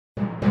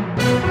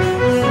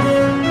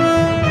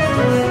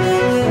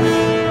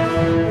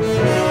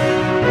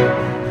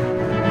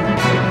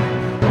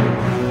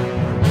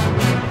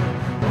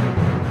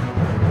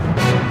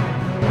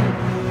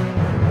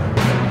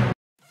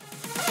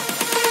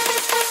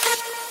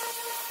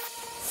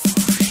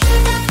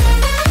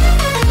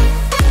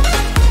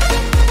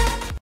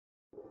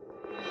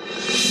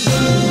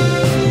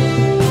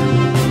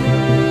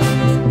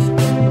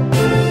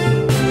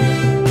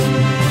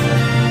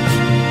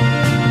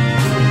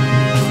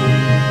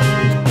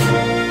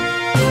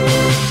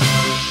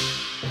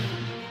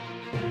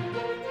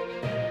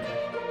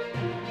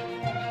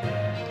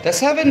The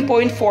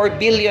 7.4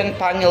 billion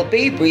Panguil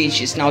Bay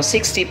Bridge is now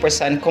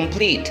 60%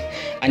 complete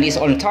and is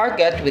on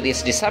target with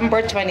its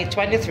December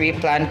 2023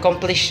 planned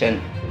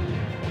completion.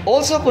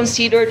 Also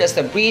considered as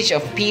the Bridge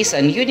of Peace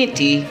and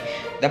Unity,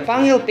 the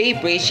Panguil Bay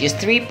Bridge is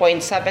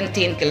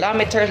 3.17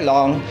 km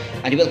long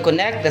and will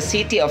connect the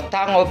City of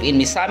Tangub in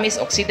Misamis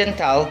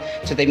Occidental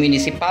to the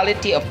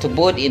Municipality of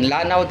Tubod in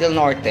Lanao del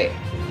Norte.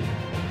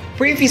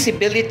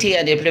 Pre-feasibility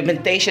and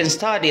implementation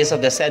studies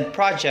of the said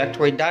project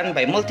were done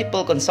by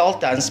multiple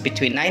consultants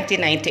between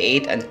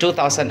 1998 and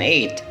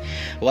 2008,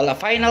 while a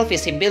final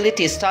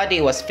feasibility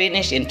study was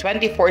finished in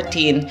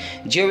 2014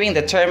 during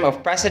the term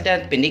of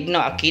President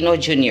Benigno Aquino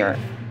Jr.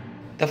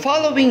 The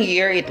following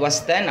year, it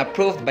was then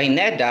approved by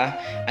NEDA,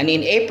 and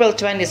in April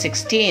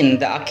 2016,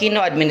 the Aquino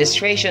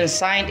administration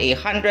signed a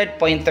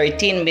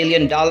 $100.13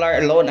 million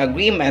loan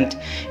agreement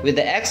with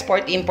the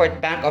Export-Import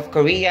Bank of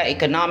Korea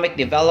Economic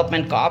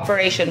Development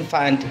Cooperation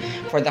Fund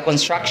for the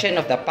construction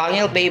of the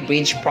Panguil Bay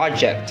Bridge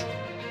project.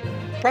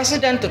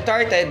 President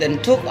Duterte then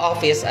took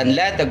office and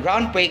led the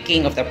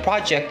groundbreaking of the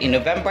project in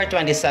November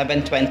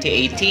 27,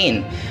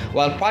 2018,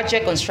 while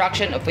project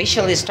construction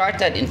officially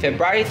started in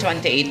February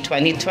 28,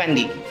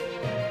 2020.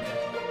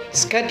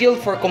 Scheduled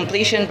for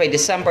completion by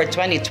December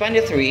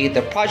 2023,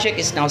 the project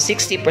is now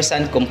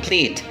 60%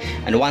 complete,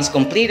 and once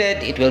completed,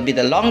 it will be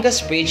the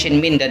longest bridge in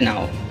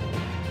Mindanao.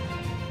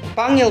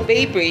 Panguil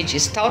Bay Bridge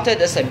is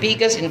touted as the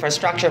biggest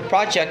infrastructure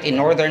project in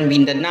northern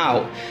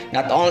Mindanao,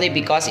 not only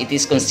because it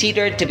is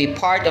considered to be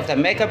part of the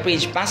Mega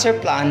Bridge Master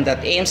Plan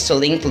that aims to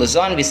link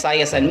Luzon,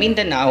 Visayas, and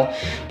Mindanao,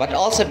 but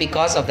also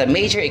because of the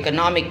major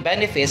economic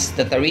benefits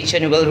that the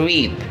region will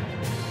reap.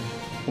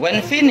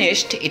 When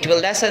finished, it will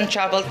lessen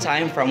travel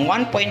time from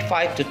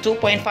 1.5 to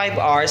 2.5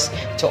 hours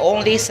to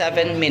only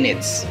 7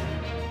 minutes.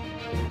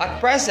 At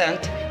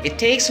present, it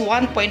takes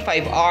 1.5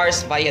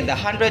 hours via the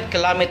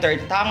 100-kilometer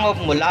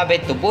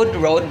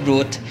Tangub-Mulabet-Tubod Road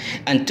route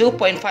and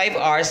 2.5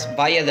 hours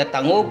via the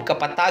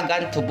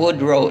Tangub-Kapatagan-Tubod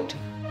Road.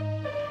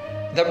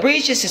 The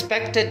bridge is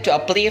expected to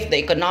uplift the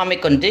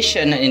economic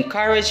condition and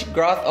encourage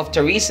growth of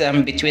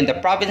tourism between the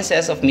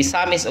provinces of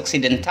Misamis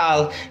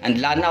Occidental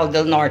and Lanao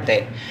del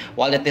Norte,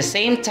 while at the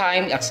same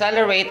time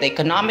accelerate the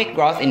economic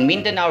growth in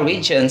Mindanao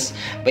regions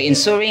by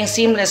ensuring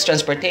seamless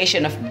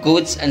transportation of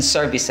goods and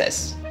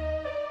services.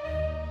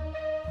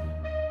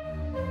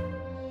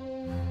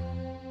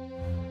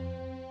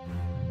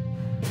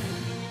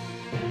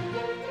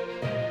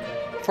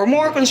 For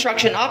more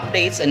construction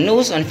updates and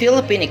news on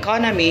Philippine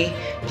economy,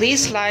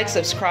 please like,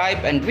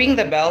 subscribe, and ring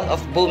the bell of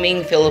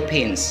Booming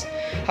Philippines.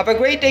 Have a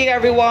great day,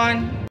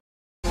 everyone!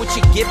 What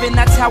you're given,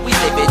 that's how we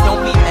live it.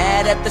 Don't be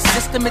mad at the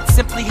system, it's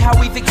simply how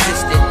we've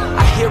existed.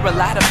 I hear a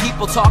lot of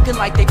people talking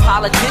like they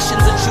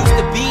politicians and choose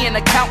to be an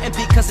accountant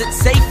because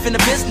it's safe in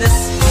the business.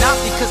 Not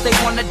because they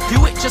want to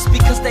do it, just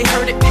because they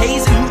heard it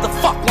pays, and who the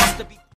fuck wants to be